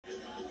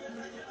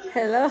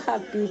Hello,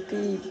 happy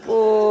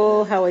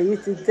people. How are you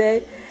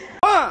today?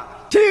 1,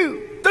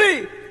 2,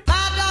 3.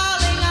 My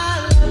darling,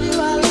 I love you,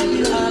 I love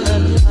you, I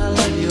love you, I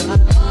love you, I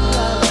love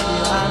you,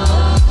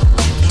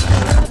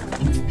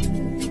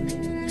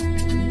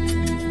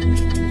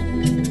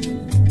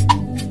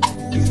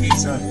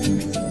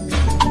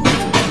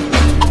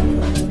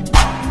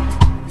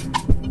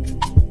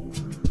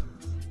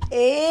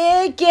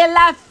 Et que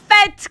la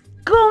fête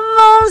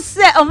commence.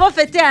 On va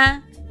fêter,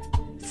 hein?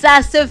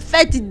 Ça se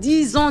fête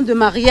 10 ans de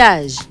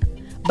mariage.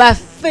 Bah,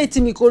 fête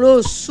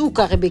Mikolo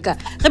Souka Rebecca.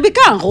 Rebecca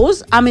en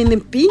rose, I'm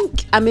in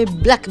pink, I'm a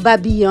black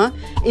baby, hein?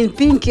 In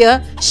pink,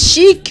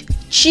 chic,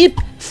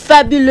 cheap,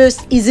 fabulous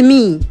is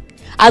me.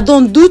 I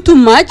don't do too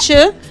much.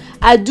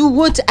 I do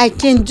what I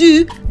can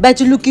do, but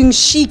looking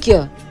chic.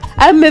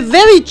 I'm a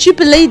very cheap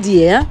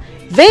lady, eh?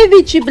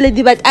 Very cheap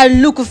lady, but I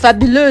look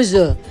fabulous.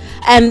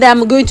 And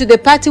I'm going to the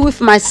party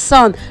with my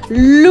son.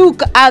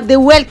 Look at the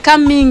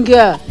welcoming.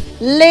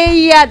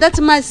 Leia, that's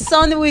my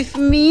son with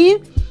me.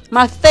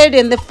 My third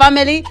in the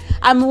family.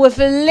 I'm with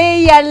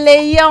Leia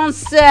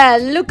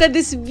Léance. Look at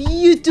this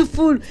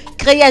beautiful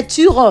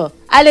créature.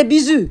 Allez,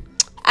 bisous.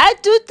 À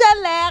tout à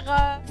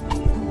l'heure.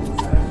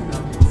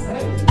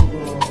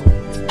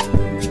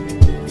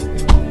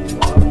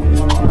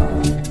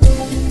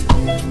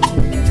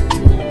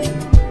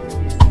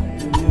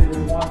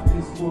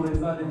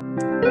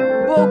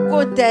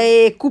 Beaucoup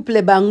de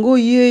couple bango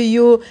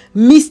yo,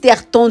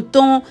 Mr.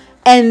 Tonton,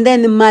 and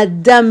then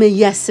Madame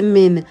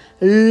Yasmine,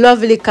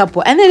 lovely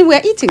couple. And then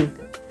we're eating.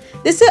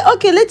 They say,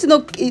 okay, let's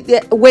not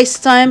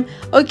waste time.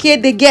 Okay,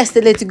 the guests,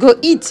 let's go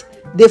eat.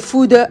 The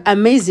food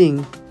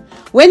amazing.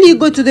 When you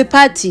go to the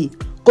party,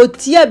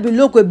 put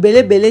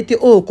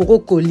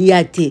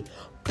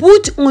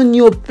on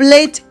your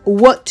plate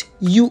what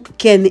you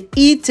can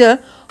eat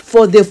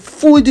for the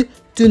food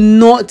to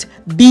not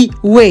be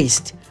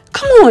waste.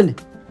 Come on,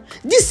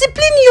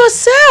 discipline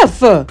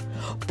yourself.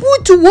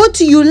 Put what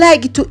you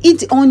like to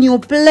eat on your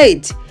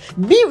plate.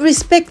 Be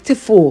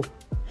respectful.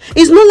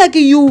 It's not like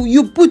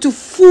you put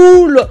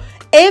full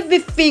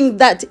everything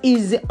that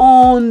is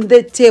on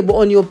the table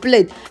on your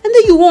plate, and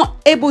then you won't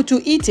able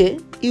to eat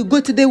it. You go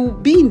to the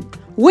bin.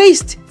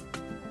 Waste.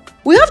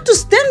 We have to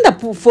stand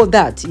up for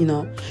that, you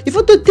know. Il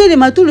faut te tell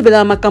matulu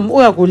bela makambo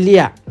oya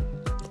kolia.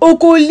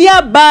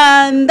 Okolia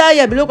banda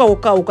ya biloko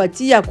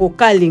okatia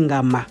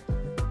kokalingama.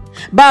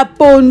 Ba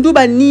pondu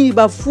ba nini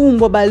ba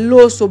fumbo ba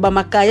loso ba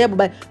makaya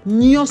ba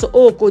nyonso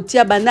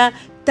okotia bana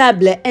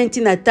table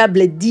intina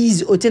table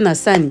 10 otena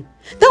sani.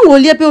 Tant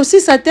olia pe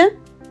aussi satin.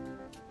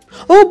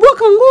 Oh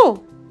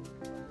bokango.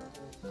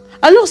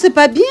 Alors c'est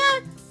pas bien.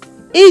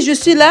 Et je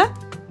suis là.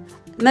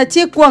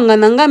 Natie kwanga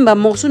nangamba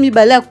morceau mi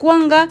bala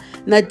kwanga,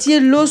 natie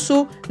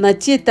loso,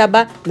 natie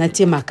taba,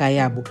 natie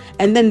makayabu.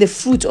 And then the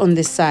fruit on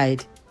the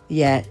side.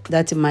 Yeah,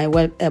 that's my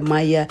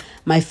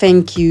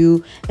thank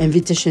you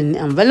invitation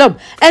envelope.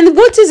 And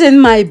what is in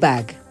my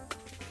bag?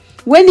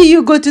 When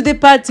you go to the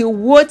party,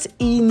 what's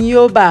in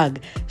your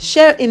bag?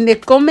 Share in the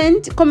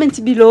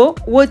comment below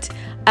what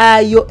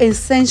are your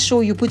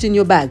essential you put in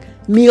your bag.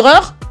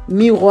 Miroir.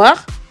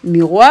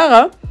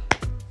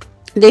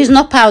 There is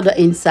no powder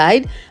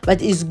inside,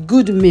 but it's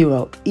good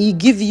mirror. It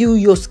gives you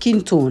your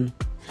skin tone.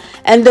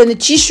 And then the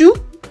tissue,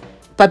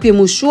 papier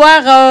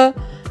mouchoir,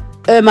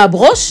 my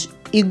brush.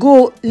 You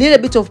go little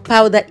bit of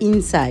powder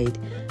inside,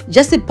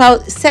 just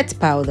a set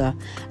powder.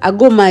 I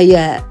go my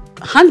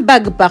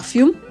handbag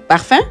parfum,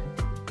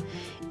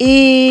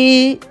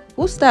 and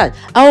what's that?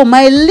 Oh,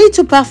 my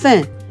little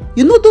parfum.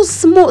 You know those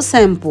small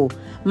sample.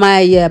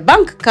 My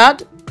bank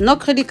card, no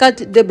credit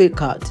card, debit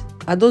card.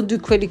 I don't do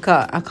credit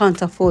card. I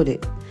can't afford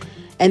it.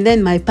 And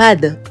then my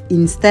pad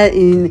instead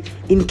in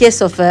case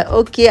of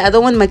okay, I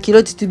don't want my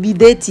culotte to be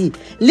dirty.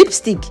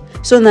 Lipstick,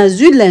 son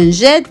azul,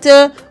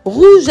 lingette,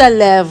 rouge à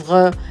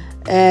lèvres.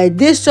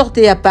 Des sortes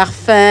de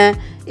parfum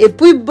et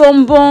puis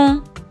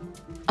bonbon.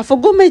 I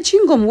forgot my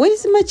chewing gum. Where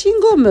is my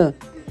chewing gum?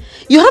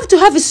 You have to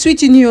have a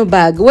sweet in your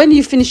bag. When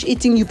you finish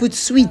eating, you put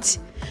sweet,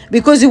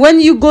 because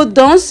when you go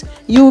dance,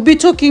 you will be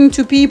talking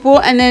to people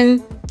and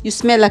then you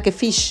smell like a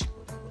fish.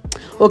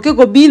 Okay,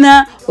 go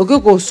bina. Okay,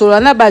 go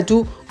solana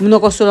batu.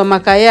 Munoko sola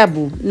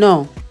makayabu.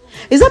 No,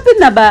 it's happening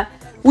naba.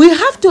 We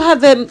have to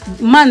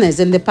have manners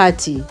in the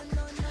party.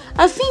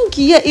 I think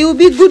yeah, it will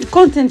be good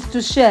content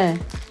to share.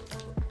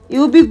 It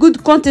will be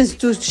good content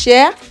to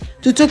share,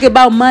 to talk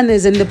about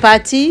manners in the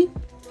party.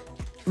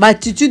 But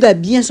attitude a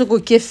bien so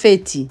que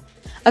feti.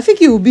 I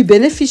think it will be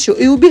beneficial.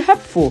 It will be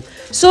helpful.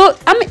 So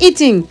I'm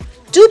eating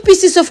 2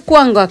 pieces of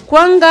kwanga.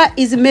 Kwanga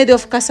is made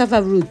of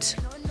cassava root.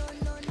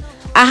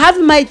 I have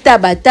my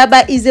taba.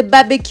 Taba is a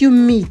barbecue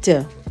meat.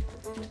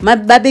 My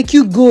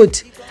barbecue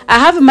goat. I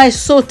have my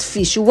salt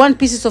fish. 1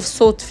 piece of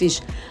salt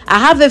fish. I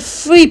have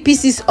 3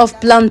 pieces of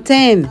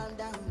plantain.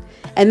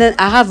 And then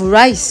I have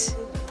rice.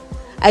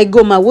 I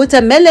got my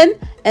watermelon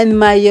and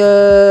my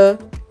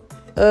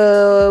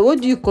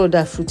what do you call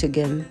that fruit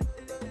again?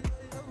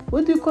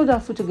 What do you call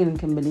that fruit again,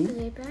 Kimberly?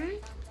 Blueberry?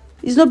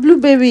 It's not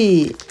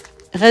blueberry.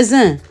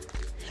 Raisin.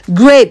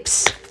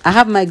 Grapes. I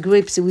have my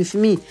grapes with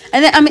me.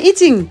 And then I'm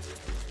eating.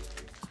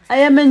 I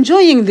am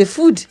enjoying the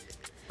food.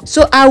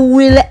 So I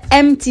will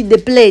empty the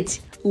plate.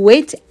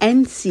 Wait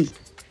and see.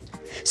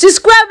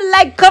 Subscribe,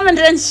 like, comment,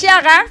 and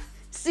share. Huh?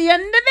 See you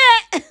in the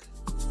bed.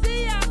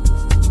 See ya.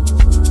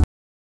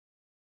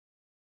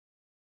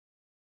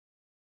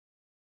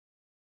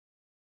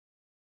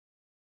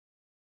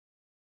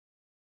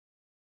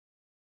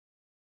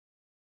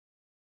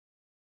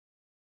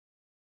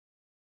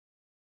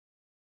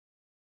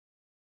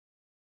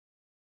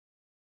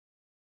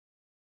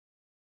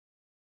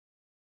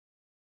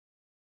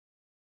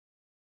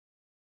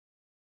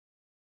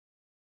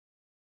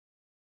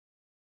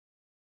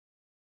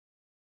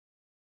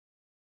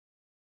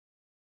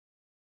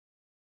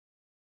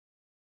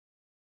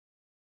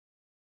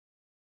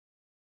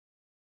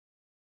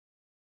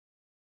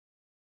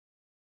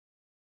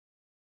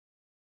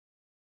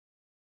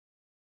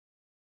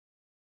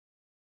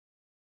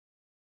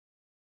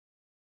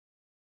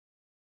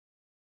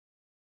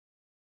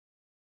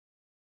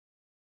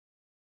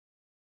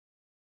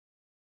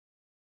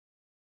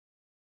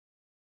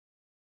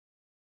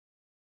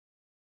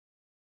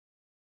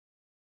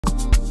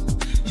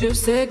 Je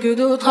sais que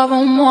d'autres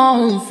avant moi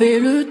ont fait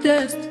le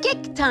test.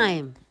 Cake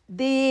time.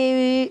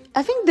 I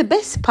think the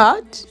best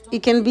part,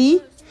 it can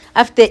be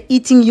after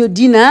eating your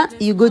dinner,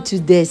 you go to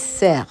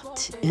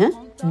dessert. Hein?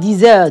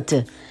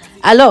 Dessert.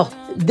 Alors,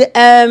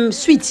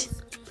 sweet.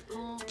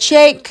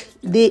 Check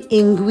the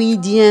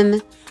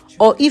ingredient,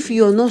 or if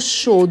you're not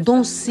sure,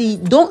 don't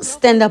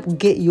stand up,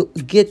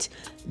 get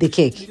the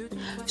cake.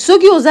 Ceux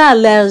qui sont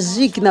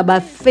allergiques na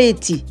ba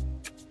fête.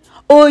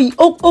 You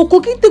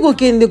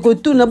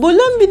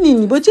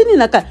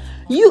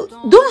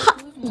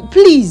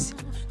please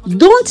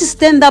don't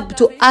stand up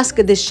to ask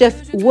the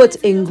chef what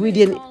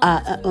ingredient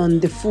are on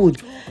the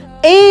food.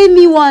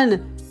 Anyone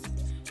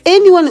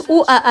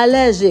who are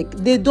allergic,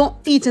 they don't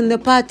eat in the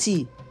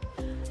party.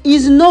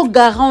 Is no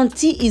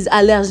guarantee is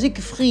allergic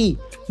free.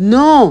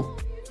 No.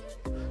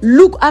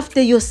 Look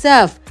after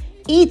yourself.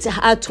 Eat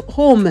at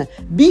home.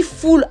 Be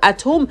full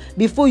at home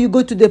before you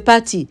go to the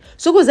party.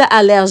 So vous êtes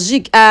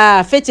allergique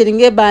à fête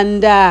linge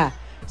banda.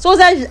 So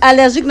vous êtes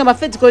allergique na ba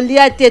fête ko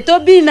lia teto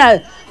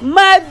bina.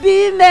 Ma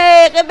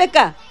bine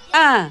Rebecca.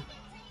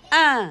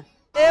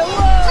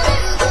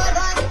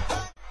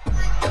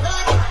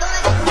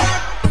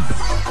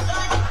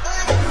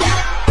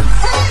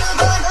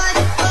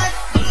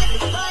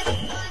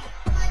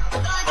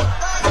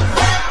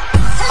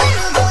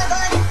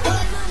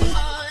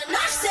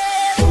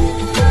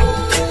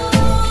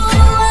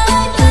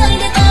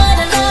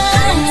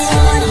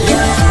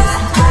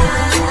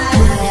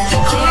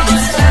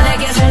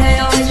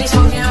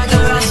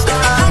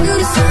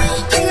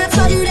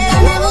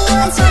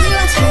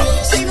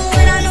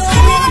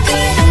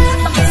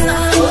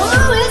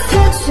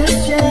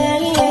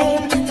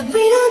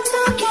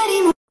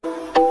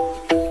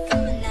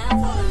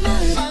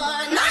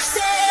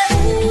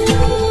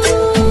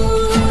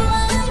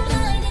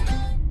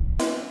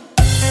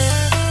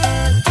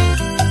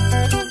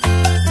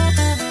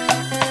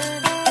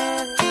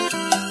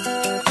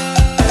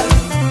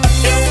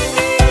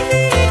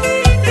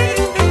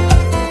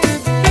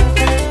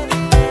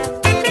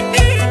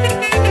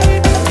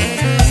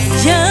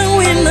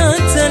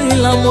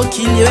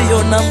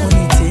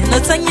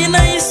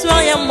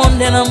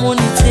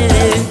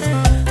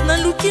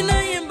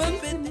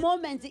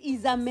 Moment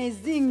is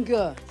amazing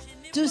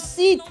to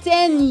see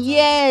 10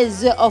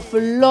 years of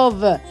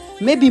love,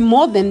 maybe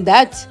more than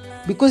that,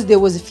 because there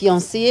was a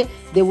fiancé,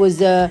 there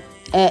was a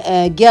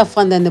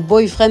girlfriend and a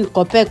boyfriend,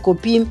 copain,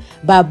 copine,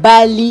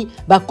 babali,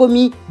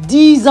 bakomi,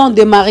 10 ans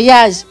de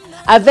mariage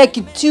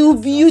avec 2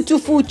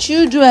 beautiful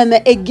children,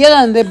 a girl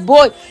and a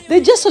boy.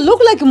 They just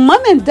look like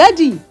mom and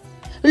daddy.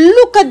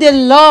 Look at the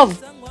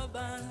love.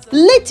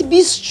 Let's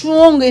be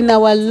strong in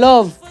our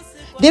love.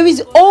 There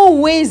is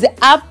always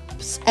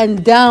ups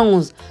and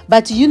downs,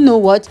 but you know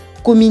what?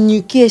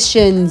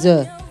 Communications.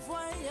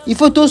 Il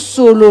faut to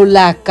solo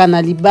la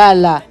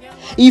kanalibala.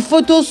 Il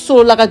faut to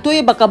solo la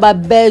katoye bakaba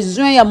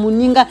besoin ya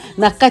muninga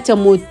na kati ya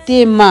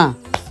motema.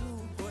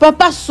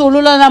 Papa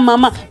solo la na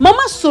mama,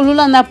 mama solo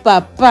la na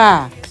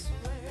papa.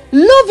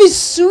 Love is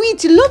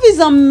sweet. Love is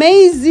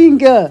amazing.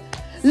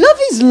 Love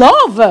is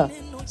love.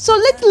 So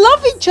let's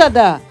love each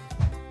other.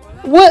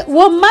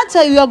 What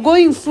matter you are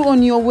going through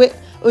on your way,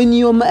 on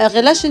your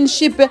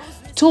relationship,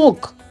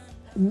 talk.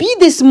 Be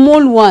the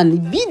small one.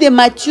 Be the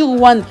mature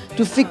one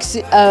to fix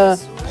a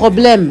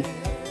problem.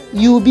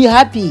 You will be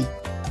happy.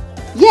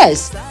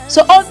 Yes.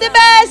 So all the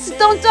best,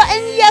 Tonton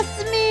and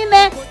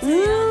Yasmine.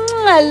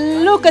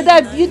 Look at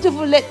that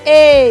beautiful.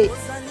 Hey,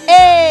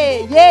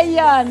 yeah,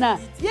 Yana.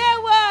 Yeah,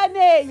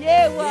 wane,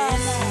 yeah,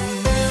 wana.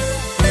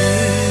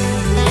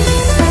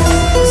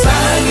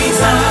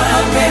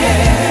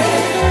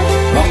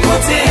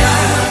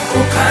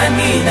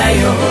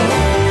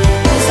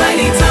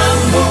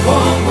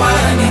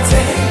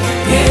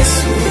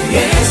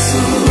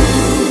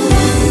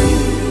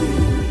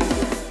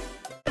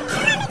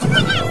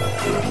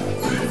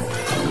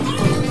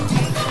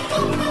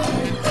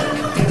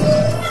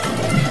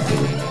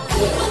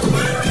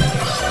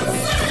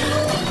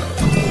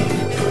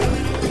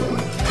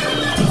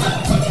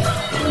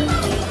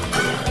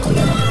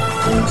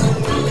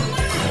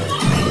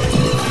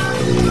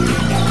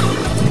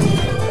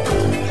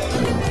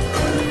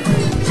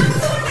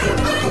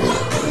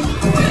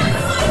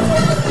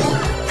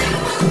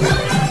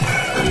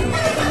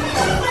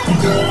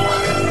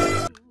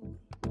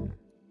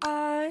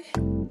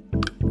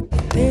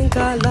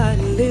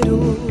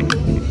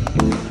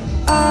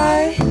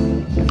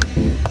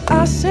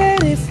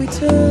 we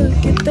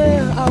took it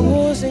there, I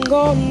wasn't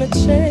gonna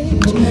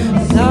change.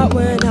 That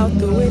went out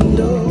the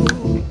window.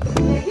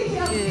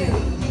 Yeah.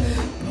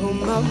 Put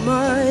my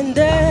mind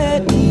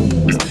at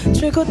ease,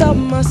 trickle down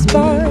my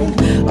spine.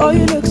 Oh,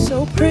 you look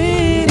so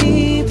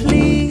pretty,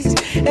 please.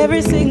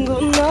 Every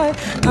single night,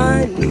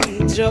 I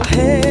need your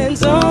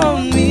hands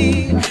on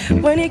me.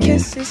 When you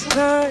kiss is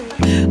time,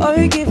 oh,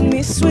 you give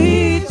me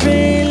sweet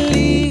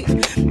relief.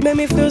 Make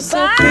me feel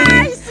so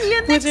pretty. See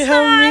you next Would you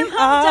help time. me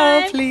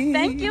out, please?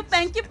 Thank you,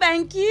 thank you,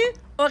 thank you.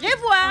 Au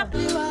revoir.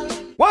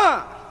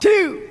 1,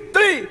 2,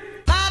 3.